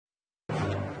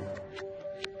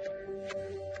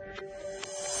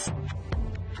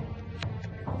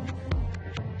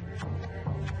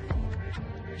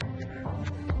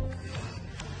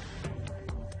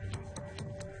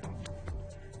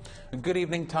Good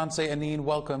evening, Tansei Anine.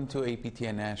 Welcome to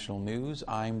APTN National News.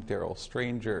 I'm Daryl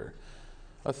Stranger.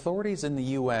 Authorities in the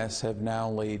U.S. have now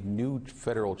laid new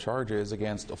federal charges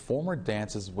against a former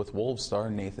Dances with Wolves star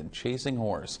Nathan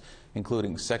Chasinghorse,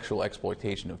 including sexual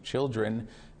exploitation of children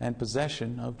and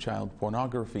possession of child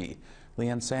pornography.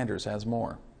 Leanne Sanders has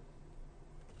more.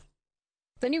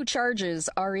 The new charges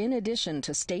are in addition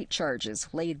to state charges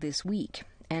laid this week,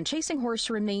 and Chasinghorse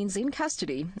remains in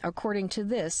custody, according to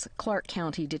this Clark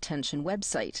County detention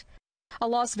website. A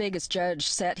Las Vegas judge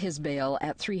set his bail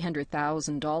at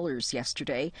 $300,000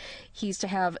 yesterday. He's to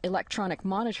have electronic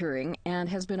monitoring and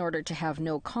has been ordered to have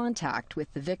no contact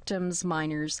with the victims,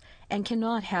 minors, and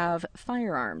cannot have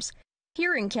firearms.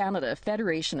 Here in Canada,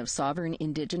 Federation of Sovereign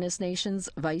Indigenous Nations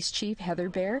Vice Chief Heather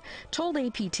Bear told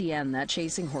APTN that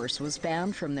Chasinghorse was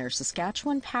banned from their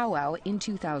Saskatchewan powwow in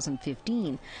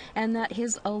 2015 and that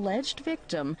his alleged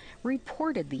victim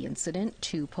reported the incident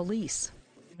to police.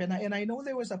 And I know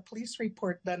there was a police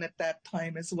report done at that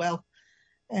time as well.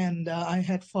 And I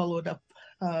had followed up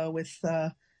with,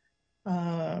 the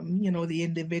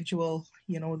individual,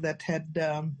 that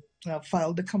had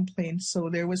filed the complaint. So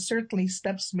there was certainly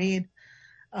steps made,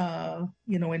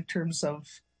 in terms of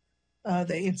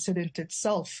the incident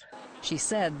itself. She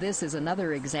said this is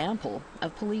another example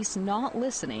of police not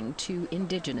listening to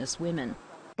Indigenous women.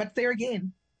 But there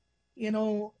again,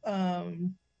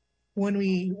 when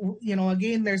we,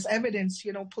 again, there's evidence,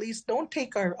 police don't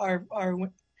take our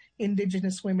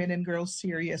Indigenous women and girls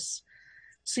serious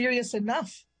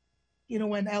enough,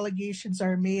 when allegations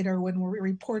are made or when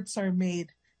reports are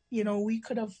made. We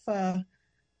could have,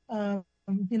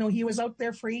 he was out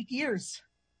there for 8 years,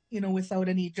 without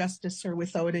any justice or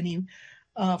without any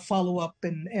follow-up,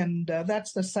 and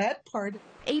that's the sad part.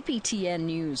 APTN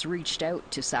News reached out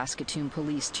to Saskatoon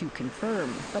police to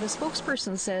confirm, but a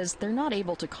spokesperson says they're not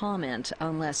able to comment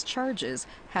unless charges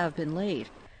have been laid.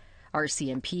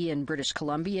 RCMP in British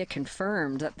Columbia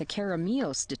confirmed that the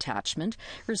Karamios detachment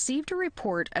received a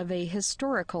report of a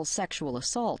historical sexual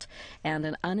assault, and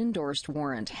an unendorsed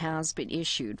warrant has been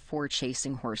issued for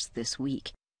Chasinghorse this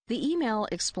week. The email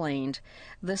explained,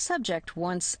 the subject,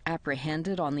 once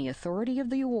apprehended on the authority of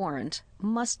the warrant,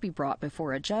 must be brought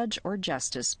before a judge or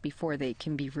justice before they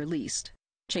can be released.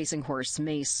 Chasinghorse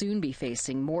may soon be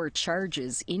facing more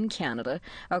charges in Canada,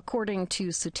 according to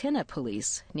Sutina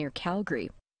Police near Calgary.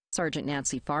 Sergeant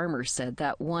Nancy Farmer said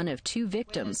that one of 2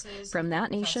 victims from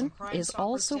that nation is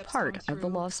also part of the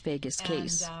Las Vegas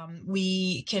case.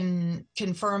 We can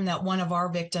confirm that one of our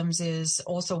victims is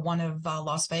also one of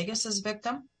Las Vegas's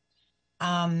victim.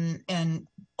 And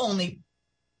only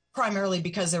primarily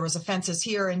because there was offenses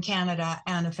here in Canada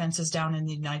and offenses down in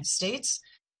the United States.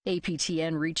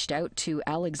 APTN reached out to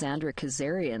Alexandra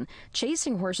Kazarian,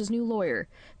 Chasinghorse's new lawyer,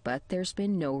 but there's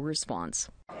been no response.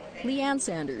 Leanne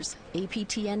Sanders,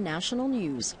 APTN National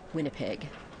News, Winnipeg.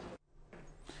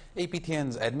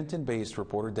 APTN's Edmonton-based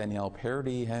reporter Danielle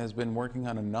Parody has been working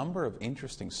on a number of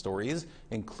interesting stories,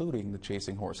 including the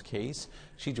Chasinghorse case.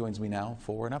 She joins me now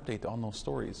for an update on those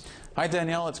stories. Hi,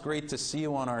 Danielle. It's great to see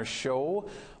you on our show.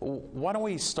 Why don't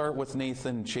we start with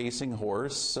Nathan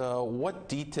Chasinghorse? What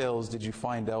details did you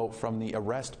find out from the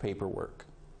arrest paperwork?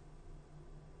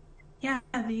 Yeah,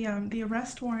 the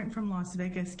arrest warrant from Las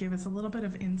Vegas gave us a little bit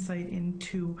of insight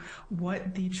into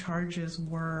what the charges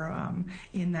were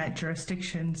in that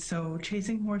jurisdiction. So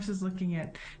Chasinghorse is looking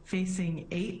at facing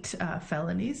 8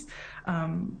 felonies.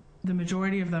 The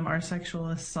majority of them are sexual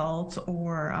assault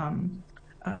or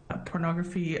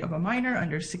pornography of a minor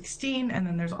under 16, and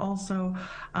then there's also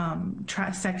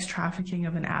sex trafficking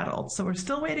of an adult. So we're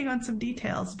still waiting on some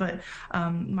details, but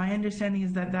my understanding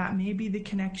is that that may be the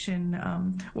connection.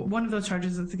 One of those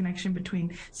charges is the connection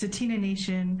between Saskatchewan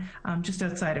Nation, just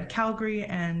outside of Calgary,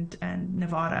 and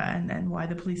Nevada, and why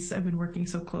the police have been working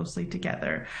so closely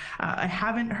together. I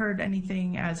haven't heard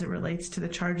anything as it relates to the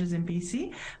charges in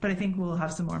BC, but I think we'll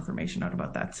have some more information out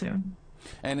about that soon.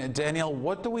 And Danielle,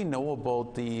 what do we know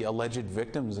about the alleged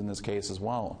victims in this case as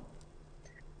well?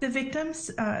 The victims,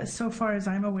 so far as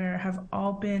I'm aware, have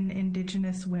all been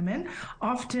Indigenous women,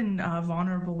 often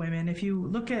vulnerable women. If you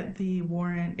look at the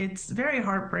warrant, it's very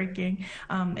heartbreaking.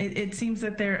 It seems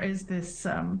that there is this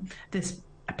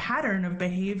pattern of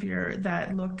behavior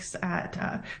that looks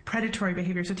at predatory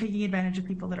behavior, so taking advantage of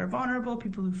people that are vulnerable,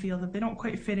 people who feel that they don't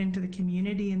quite fit into the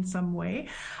community in some way,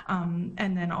 and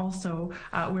then also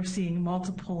we're seeing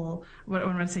multiple, what I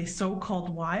want to say, so-called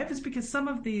wives, because some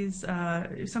of these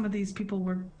people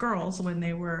were girls when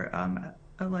they were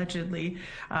allegedly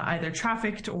either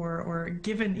trafficked or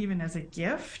given even as a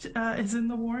gift is in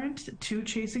the warrant to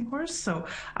Chasing Horse. So,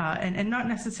 and not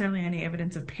necessarily any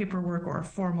evidence of paperwork or a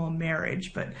formal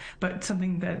marriage, but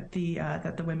something that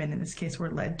the women in this case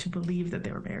were led to believe that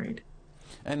they were married.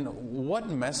 And what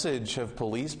message have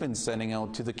police been sending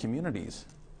out to the communities?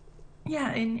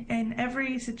 Yeah, in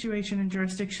every situation and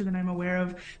jurisdiction that I'm aware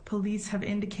of, police have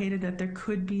indicated that there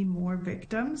could be more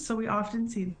victims. So we often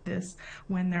see this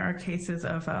when there are cases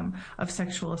of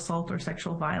sexual assault or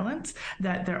sexual violence,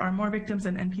 that there are more victims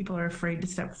and people are afraid to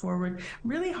step forward.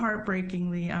 Really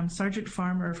heartbreakingly, Sergeant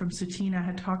Farmer from Sutina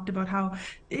had talked about how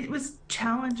it was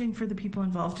challenging for the people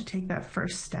involved to take that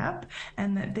first step,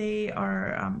 and that they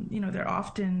are, they're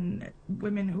often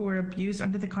women who were abused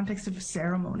under the context of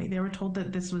ceremony. They were told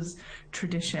that this was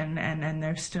tradition, and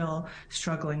they're still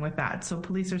struggling with that. So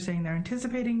police are saying they're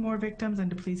anticipating more victims, and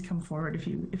to please come forward if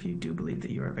you do believe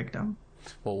that you're a victim.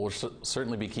 Well, we'll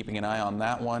certainly be keeping an eye on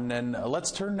that one. And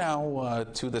let's turn now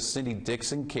to the Cindy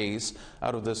Dixon case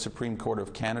out of the Supreme Court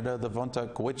of Canada. The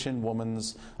Vuntagwitchin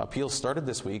woman's appeal started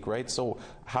this week, right? So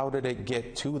how did it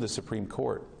get to the Supreme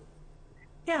Court?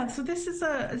 Yeah, so this is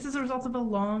a result of a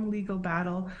long legal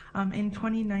battle. In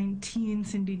 2019,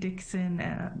 Cindy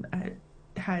Dixon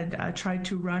had tried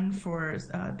to run for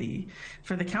the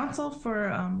council for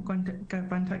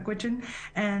Vuntagwitchin,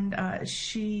 and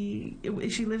she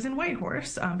lives in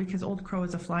Whitehorse because Old Crow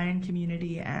is a fly-in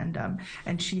community, and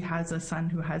she has a son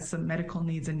who has some medical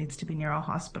needs and needs to be near a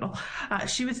hospital.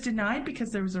 She was denied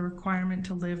because there was a requirement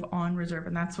to live on reserve,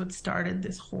 and that's what started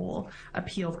this whole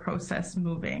appeal process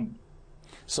moving.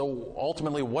 So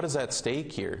ultimately, what is at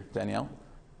stake here, Danielle?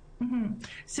 Mm-hmm.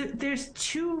 So there's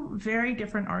two very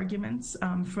different arguments,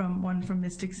 one from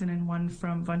Ms. Dixon and one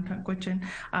from Vuntagwitchin.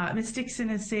 Ms. Dixon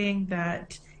is saying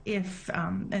that if,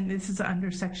 and this is under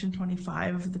Section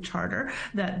 25 of the Charter,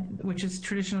 which is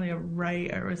traditionally a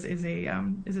right, or is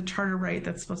a charter right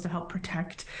that's supposed to help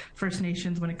protect First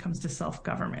Nations when it comes to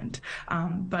self-government.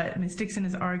 But Ms. Dixon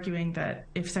is arguing that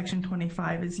if Section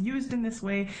 25 is used in this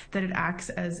way, that it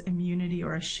acts as immunity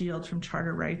or a shield from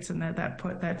charter rights, and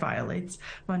that violates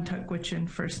Vuntagwitchin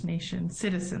First Nation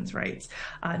citizens' rights.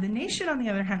 The nation, on the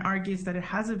other hand, argues that it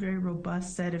has a very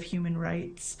robust set of human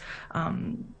rights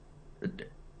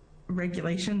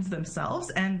regulations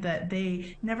themselves, and that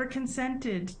they never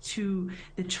consented to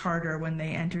the charter when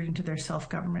they entered into their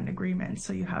self-government agreement.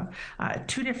 So you have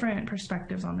two different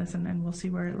perspectives on this, and then we'll see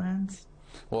where it lands.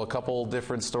 Well, a couple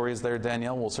different stories there,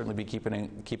 Danielle. We'll certainly be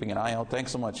keeping an eye out.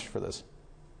 Thanks so much for this.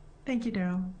 Thank you,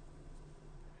 Daryl.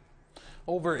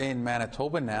 Over in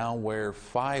Manitoba now, where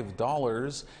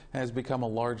 $5 has become a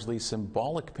largely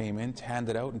symbolic payment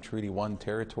handed out in Treaty 1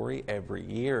 territory every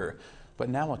year. But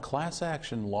now a class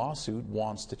action lawsuit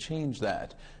wants to change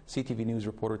that. CTV News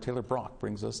reporter Taylor Brock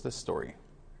brings us this story.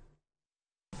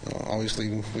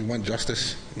 Obviously, we want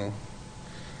justice.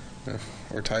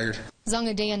 We're tired.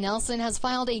 Zangadea Nelson has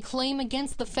filed a claim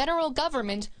against the federal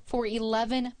government for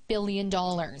 $11 billion.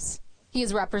 He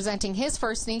is representing his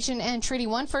First Nation and Treaty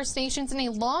 1 First Nations in a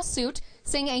lawsuit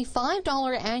saying a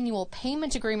 $5 annual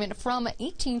payment agreement from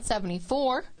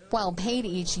 1874, while paid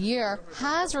each year,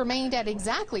 has remained at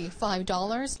exactly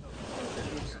 $5,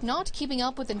 not keeping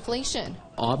up with inflation.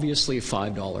 Obviously,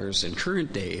 $5 in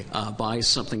current day buys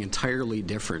something entirely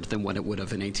different than what it would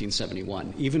have in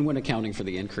 1871, even when accounting for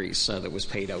the increase that was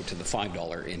paid out to the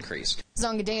 $5 increase.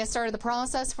 Zangadea started the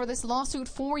process for this lawsuit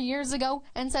 4 years ago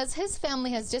and says his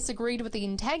family has disagreed with the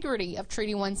integrity of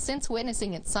Treaty 1 since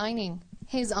witnessing its signing.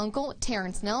 His uncle,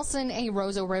 Terrence Nelson, a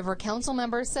Roseau River Council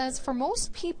member, says for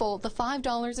most people, the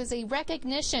 $5 is a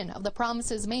recognition of the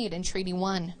promises made in Treaty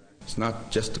 1. It's not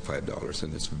just the $5,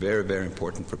 and it's very, very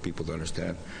important for people to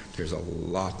understand there's a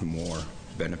lot more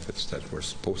benefits that were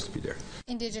supposed to be there.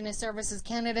 Indigenous Services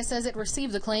Canada says it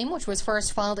received the claim, which was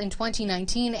first filed in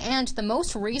 2019, and the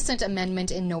most recent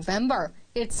amendment in November.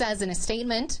 It says in a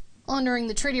statement, honoring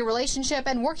the treaty relationship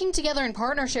and working together in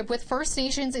partnership with First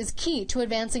Nations is key to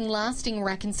advancing lasting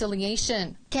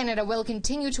reconciliation. Canada will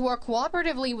continue to work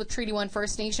cooperatively with Treaty 1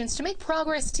 First Nations to make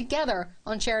progress together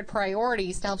on shared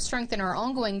priorities to help strengthen our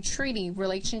ongoing treaty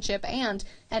relationship and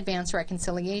advance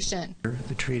reconciliation.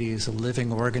 The treaty is a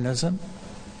living organism,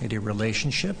 a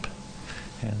relationship,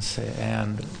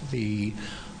 and the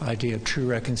idea of true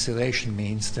reconciliation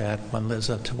means that one lives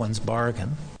up to one's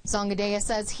bargain. Zangadea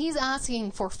says he's asking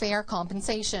for fair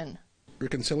compensation.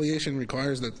 Reconciliation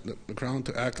requires that the Crown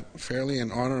to act fairly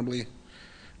and honorably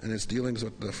in its dealings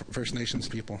with the First Nations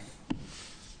people.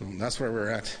 So that's where we're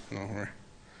at.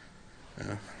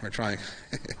 We're trying.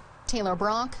 Taylor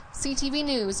Brock, CTV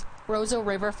News, Roseau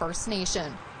River First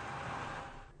Nation.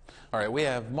 All right, we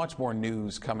have much more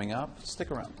news coming up.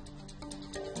 Stick around.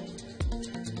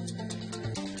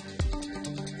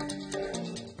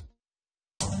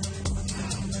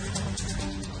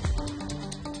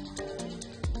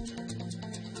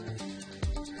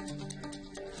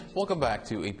 Welcome back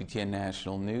to APTN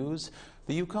National News.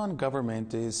 The Yukon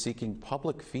government is seeking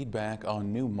public feedback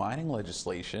on new mining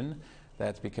legislation.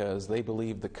 That's because they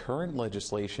believe the current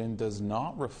legislation does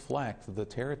not reflect the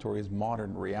territory's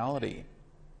modern reality.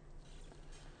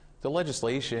 The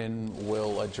legislation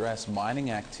will address mining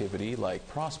activity like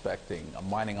prospecting,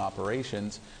 mining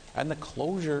operations, and the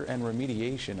closure and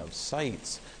remediation of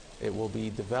sites. It will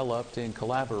be developed in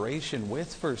collaboration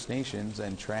with First Nations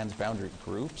and transboundary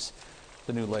groups.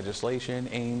 The new legislation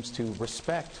aims to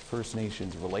respect First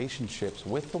Nations relationships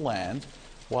with the land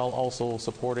while also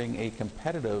supporting a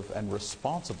competitive and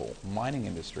responsible mining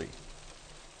industry.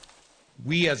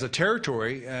 We as a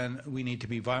territory, and we need to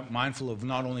be mindful of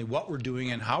not only what we're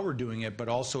doing and how we're doing it, but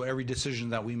also every decision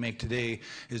that we make today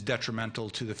is detrimental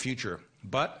to the future.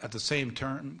 But at the same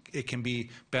time, it can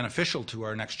be beneficial to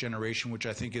our next generation, which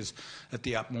I think is at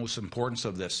the utmost importance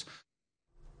of this.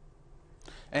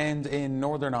 And in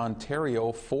Northern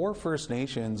Ontario, 4 First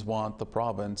Nations want the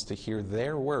province to hear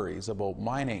their worries about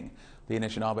mining. The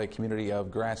Anishinaabe community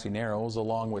of Grassy Narrows,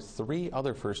 along with 3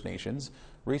 other First Nations,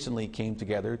 recently came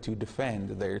together to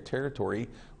defend their territory.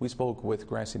 We spoke with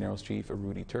Grassy Narrows Chief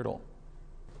Rudy Turtle.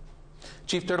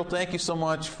 Chief Turtle, thank you so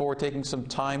much for taking some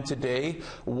time today.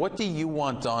 What do you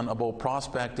want done about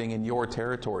prospecting in your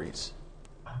territories?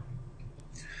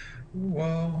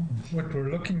 Well, what we're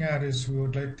looking at is we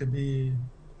would like to be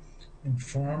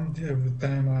informed every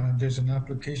time there's an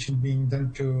application being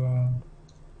done to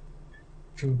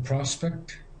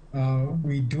prospect.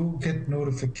 We do get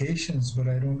notifications, but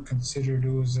I don't consider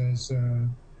those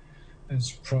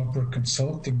as proper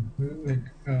consulting.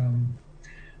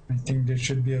 I think there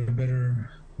should be a better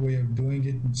way of doing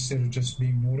it instead of just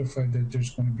being notified that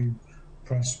there's going to be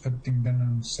prospecting done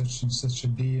on such and such a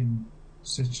day and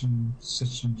such a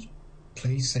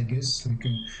place, I guess.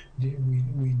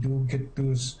 We do get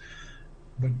those,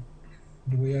 but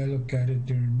the way I look at it,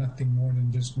 they're nothing more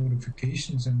than just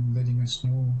notifications and letting us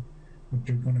know what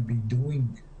they're going to be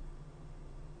doing.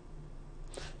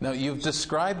 Now, you've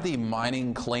described the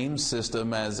mining claim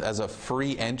system as a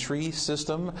free entry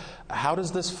system. How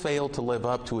does this fail to live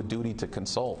up to a duty to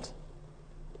consult?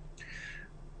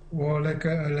 Well, like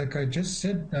I just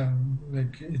said,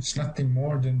 it's nothing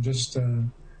more than just a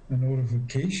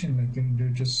notification. They're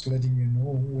just letting you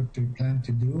know what they plan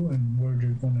to do and where they're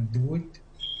going to do it.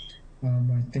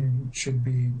 I think it should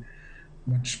be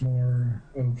much more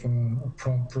of a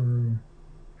proper,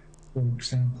 for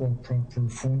example, a proper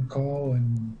phone call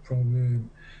and probably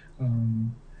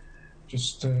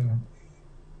just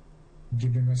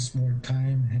giving us more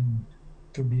time and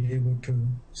to be able to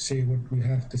say what we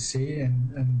have to say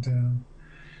and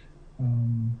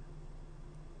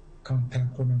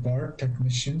contact one of our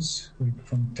technicians,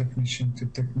 from technician to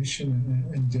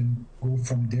technician, and then go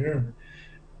from there.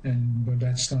 But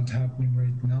that's not happening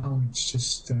right now. It's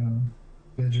just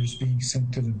letters being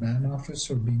sent to the ban office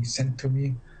or being sent to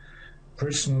me.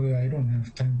 Personally, I don't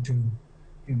have time to,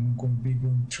 be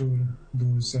going through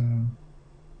those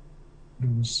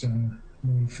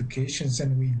notifications.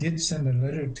 And we did send a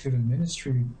letter to the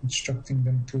ministry instructing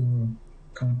them to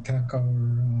contact our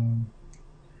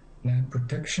land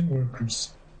protection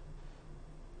workers.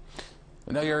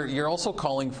 Now, you're also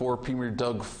calling for Premier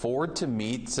Doug Ford to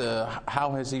meet.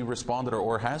 How has he responded,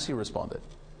 or has he responded?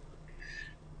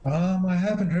 I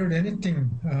haven't heard anything.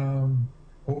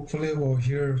 Hopefully we'll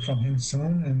hear from him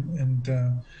soon, and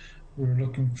we're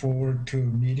looking forward to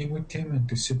meeting with him and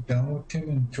to sit down with him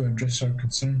and to address our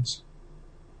concerns.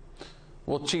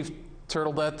 Well, Chief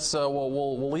Turtle, that's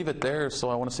we'll leave it there. So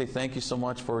I want to say thank you so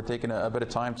much for taking a bit of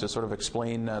time to sort of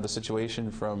explain the situation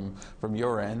from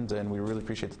your end, and we really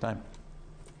appreciate the time.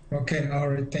 Okay, all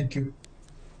right, thank you.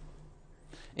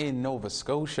 In Nova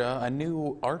Scotia, a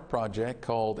new art project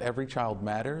called Every Child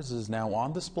Matters is now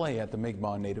on display at the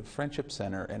Mi'kmaq Native Friendship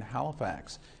Centre in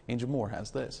Halifax. Angel Moore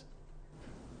has this.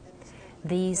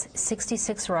 These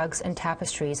 66 rugs and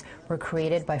tapestries were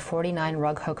created by 49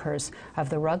 rug hookers of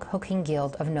the Rug Hooking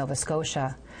Guild of Nova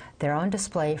Scotia. They're on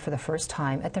display for the first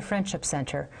time at the Friendship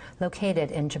Centre,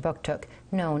 located in Jabuktuk,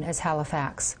 known as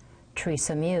Halifax.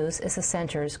 Teresa Muse is the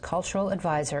centre's cultural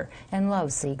advisor and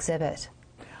loves the exhibit.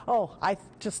 Oh, I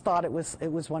just thought it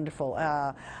was wonderful.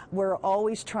 We're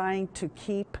always trying to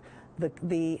keep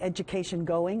the education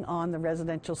going on the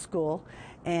residential school,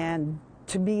 and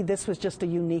to me this was just a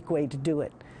unique way to do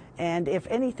it. And if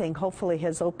anything, hopefully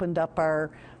has opened up our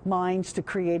minds to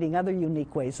creating other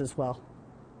unique ways as well.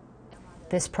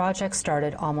 This project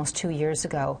started almost 2 years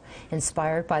ago,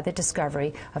 inspired by the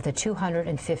discovery of the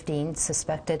 215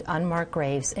 suspected unmarked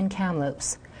graves in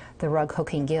Kamloops. The Rug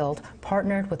Hooking Guild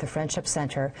partnered with the Friendship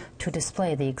Centre to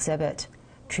display the exhibit.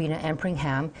 Trina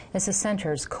Empringham is the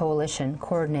centre's coalition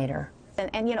coordinator.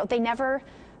 And you know, they never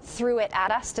threw it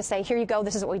at us to say, here you go,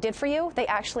 this is what we did for you. They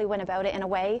actually went about it in a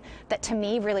way that, to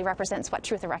me, really represents what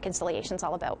Truth and Reconciliation is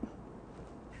all about.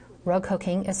 Rug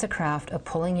hooking is the craft of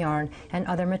pulling yarn and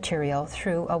other material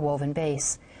through a woven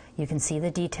base. You can see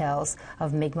the details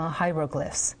of Mi'kmaq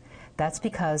hieroglyphs. That's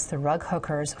because the rug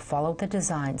hookers followed the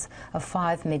designs of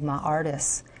 5 Mi'kmaq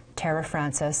artists: Tara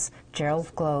Francis,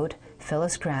 Gerald Glode,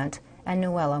 Phyllis Grant, and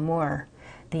Noella Moore.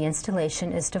 The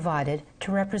installation is divided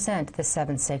to represent the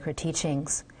 7 sacred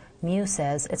teachings. Mew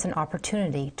says it's an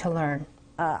opportunity to learn.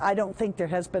 I don't think there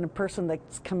has been a person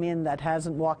that's come in that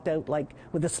hasn't walked out like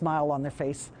with a smile on their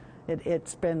face.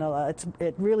 It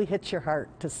really hits your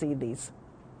heart to see these.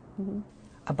 Mm-hmm.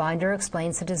 A binder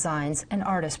explains the designs and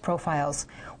artist profiles,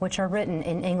 which are written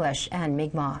in English and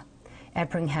Mi'kmaq.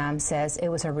 Empringham says it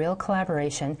was a real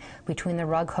collaboration between the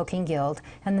Rug Hooking Guild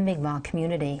and the Mi'kmaq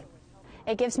community.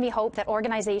 It gives me hope that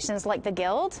organizations like the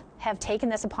Guild have taken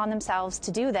this upon themselves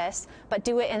to do this, but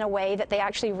do it in a way that they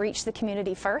actually reach the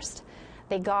community first.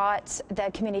 They got the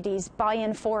community's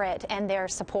buy-in for it and their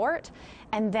support,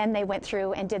 and then they went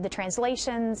through and did the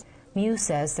translations. Mew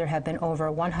says there have been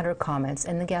over 100 comments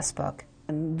in the guest book.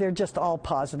 And they're just all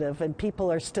positive, and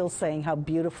people are still saying how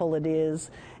beautiful it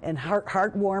is, and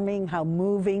heartwarming, how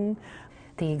moving.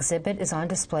 The exhibit is on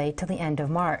display till the end of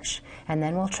March, and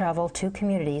then will travel to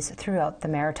communities throughout the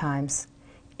Maritimes.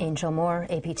 Angel Moore,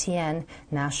 APTN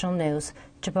National News,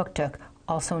 Jabuktuk,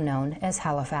 also known as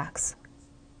Halifax.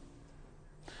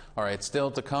 All right, still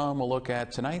to come, we'll look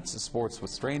at tonight's Sports with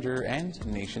Stranger and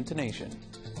Nation to Nation.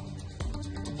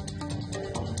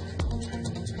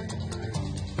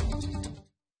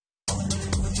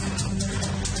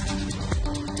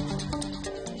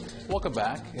 Welcome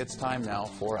back. It's time now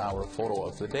for our photo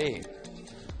of the day.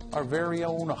 Our very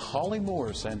own Holly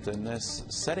Moore sent in this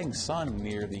setting sun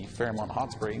near the Fairmont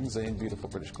Hot Springs in beautiful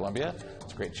British Columbia.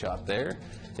 It's a great shot there.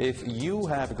 If you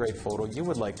have a great photo you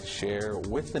would like to share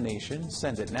with the nation,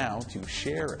 send it now to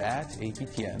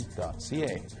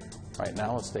share@aptn.ca. Right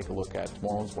now, let's take a look at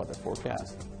tomorrow's weather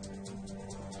forecast.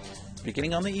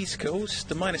 Beginning on the East Coast,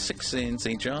 the -6 in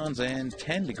St. John's and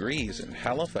 10 degrees in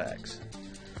Halifax.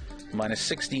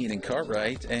 -16 in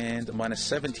Cartwright and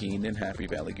 -17 in Happy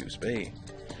Valley Goose Bay.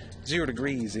 0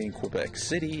 degrees in Quebec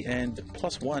City and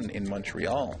 +1 in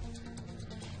Montreal.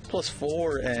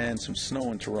 +4 and some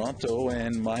snow in Toronto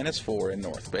and -4 in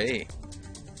North Bay.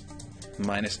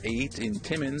 -8 in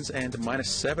Timmins and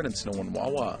 -7 in snow in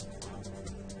Wawa.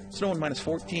 Snow and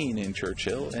 -14 in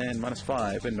Churchill and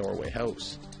 -5 in Norway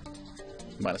House.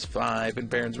 -5 in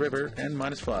Barons River and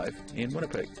 -5 in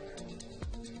Winnipeg.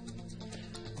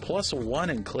 +1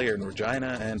 in Clare and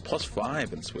Regina and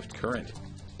 +5 in Swift Current.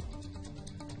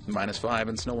 -5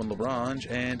 in snow in La Ronge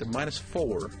and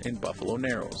 -4 in Buffalo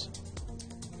Narrows.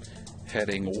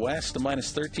 Heading west,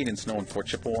 -13 in snow in Fort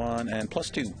Chipewyan and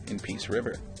 +2 in Peace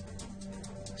River.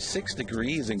 6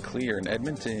 degrees in Clear in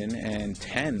Edmonton and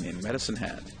 10 in Medicine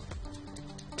Hat.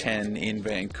 10 in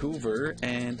Vancouver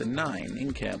and 9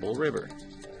 in Campbell River.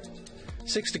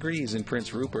 6 degrees in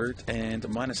Prince Rupert and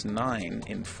 -9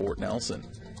 in Fort Nelson.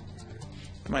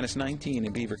 -19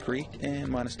 in Beaver Creek and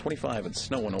 -25 in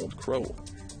snow in Old Crow.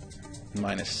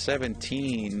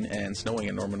 -17 and snowing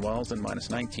in Norman Wells and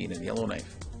 -19 in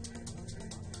Yellowknife.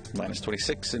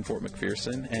 -26 in Fort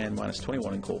McPherson and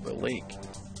 -21 in Colville Lake.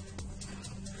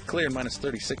 Clear and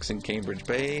 -36 in Cambridge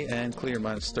Bay and clear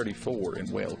 -34 in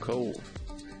Whale Cove.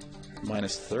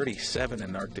 -37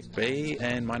 in Arctic Bay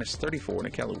and -34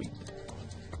 in Iqaluit.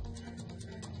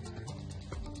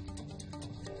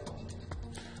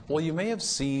 Well, you may have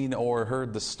seen or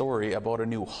heard the story about a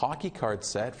new hockey card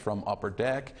set from Upper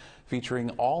Deck featuring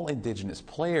all Indigenous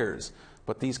players.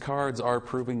 But these cards are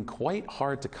proving quite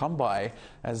hard to come by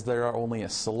as there are only a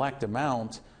select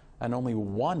amount and only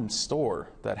one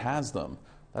store that has them.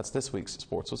 That's this week's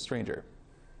Sports with Stranger.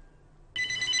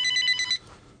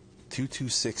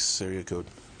 226 area code.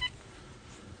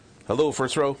 Hello,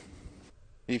 first row.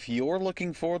 If you're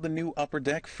looking for the new Upper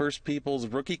Deck First People's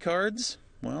rookie cards,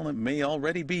 well, it may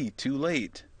already be too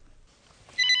late.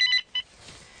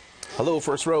 Hello,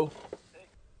 first row.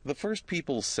 The First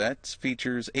People's set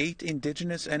features 8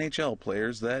 Indigenous NHL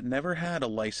players that never had a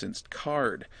licensed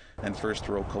card, and First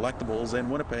Row Collectibles in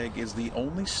Winnipeg is the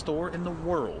only store in the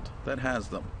world that has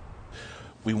them.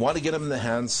 We want to get them in the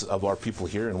hands of our people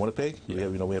here in Winnipeg. Yeah.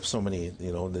 We have so many, the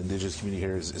Indigenous community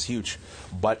here is huge.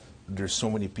 But there's so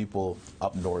many people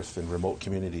up north in remote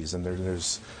communities, and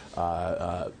there's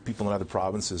people in other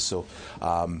provinces. So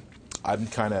I'm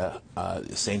kind of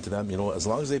saying to them, you know, as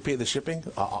long as they pay the shipping,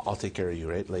 I'll take care of you,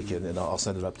 right? Like, and I'll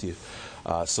send it up to you.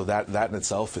 So that in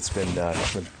itself, it's been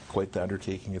quite the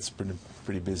undertaking. It's been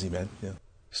pretty busy, man. Yeah.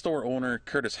 Store owner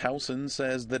Curtis Howson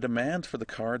says the demand for the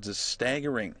cards is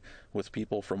staggering, with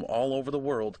people from all over the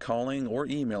world calling or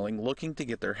emailing looking to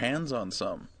get their hands on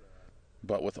some.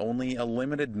 But with only a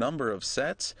limited number of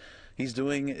sets, he's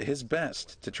doing his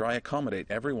best to try accommodate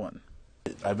everyone.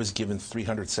 I was given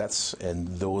 300 sets, and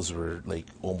those were like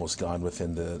almost gone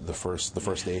within the first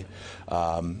day.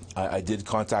 I did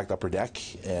contact Upper Deck,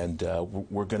 and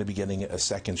we're going to be getting a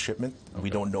second shipment. Okay.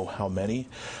 We don't know how many.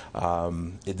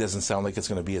 It doesn't sound like it's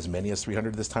going to be as many as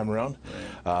 300 this time around,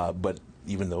 but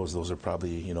even those are probably,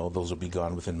 you know, those will be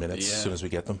gone within minutes as soon as we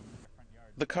get them.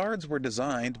 The cards were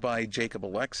designed by Jacob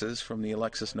Alexis from the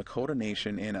Alexis Nakota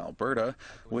Nation in Alberta,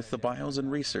 with the bios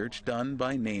and research done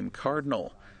by Name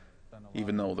Cardinal.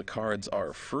 Even though the cards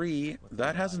are free,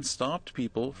 that hasn't stopped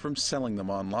people from selling them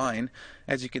online,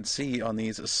 as you can see on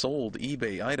these sold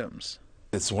eBay items.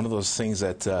 It's one of those things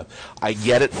that I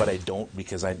get it, but I don't,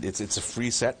 because it's a free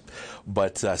set.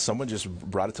 But someone just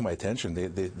brought it to my attention.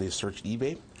 They searched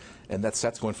eBay, and that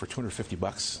set's going for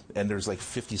 $250, and there's like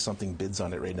 50-something bids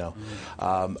on it right now.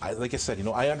 Like I said, you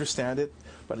know, I understand it,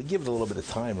 but I give it a little bit of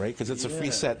time, right? Because it's a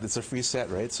free set. It's a free set,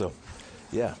 right? So.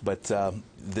 Yeah, but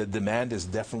the demand is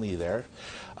definitely there.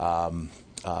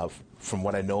 From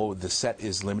what I know, the set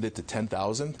is limited to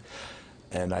 10,000,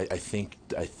 and I think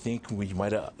we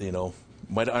might have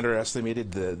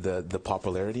underestimated the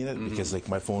popularity in it, because like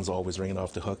my phone's always ringing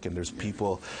off the hook, and there's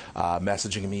people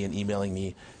messaging me and emailing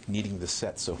me needing the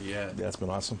set. So that's been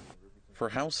awesome. For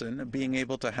Howson, being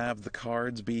able to have the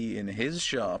cards be in his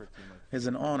shop is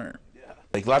an honor.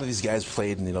 Like a lot of these guys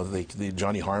played in, you know, like the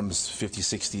Johnny Harms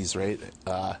 50s, 60s, right?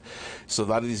 So a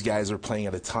lot of these guys are playing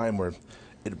at a time where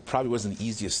it probably wasn't the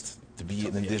easiest to be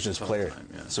an Indigenous player.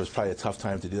 So it's probably a tough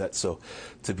time to do that. So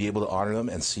to be able to honor them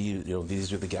and see, you know,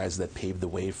 these are the guys that paved the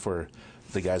way for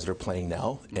the guys that are playing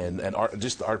now, and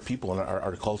just our people and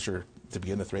our culture to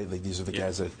begin with, right? Like these are the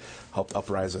guys that helped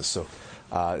uprise us. So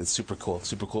it's super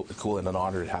cool, and an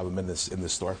honor to have them in this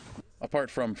store.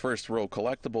 Apart from First Row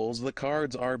collectibles, the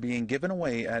cards are being given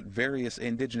away at various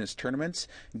Indigenous tournaments,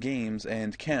 games,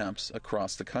 and camps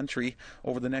across the country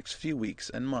over the next few weeks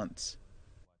and months.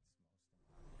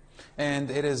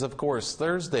 And it is, of course,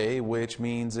 Thursday, which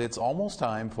means it's almost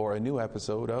time for a new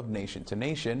episode of Nation to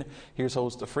Nation. Here's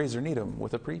host Fraser Needham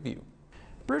with a preview.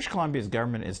 British Columbia's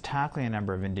government is tackling a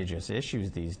number of Indigenous issues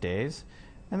these days,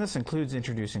 and this includes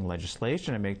introducing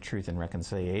legislation to make Truth and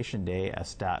Reconciliation Day a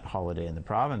stat holiday in the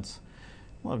province.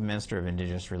 We'll have Minister of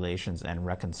Indigenous Relations and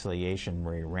Reconciliation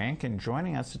Murray Rankin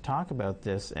joining us to talk about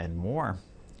this and more.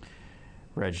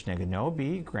 Reg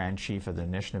Neganobi, Grand Chief of the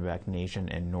Anishinaabe Nation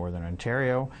in Northern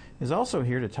Ontario, is also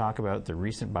here to talk about the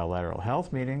recent bilateral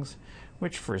health meetings,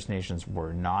 which First Nations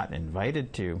were not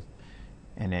invited to.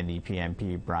 And NDP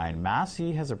MP Brian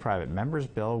Massey has a private member's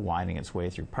bill winding its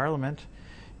way through Parliament.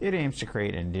 It aims to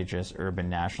create an Indigenous Urban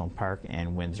National Park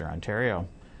in Windsor, Ontario.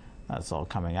 That's all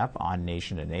coming up on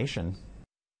Nation to Nation.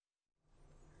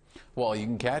 Well, you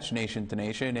can catch Nation to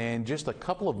Nation in just a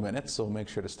couple of minutes, so make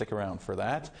sure to stick around for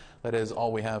that. That is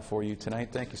all we have for you tonight.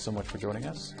 Thank you so much for joining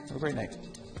us. Have a great night.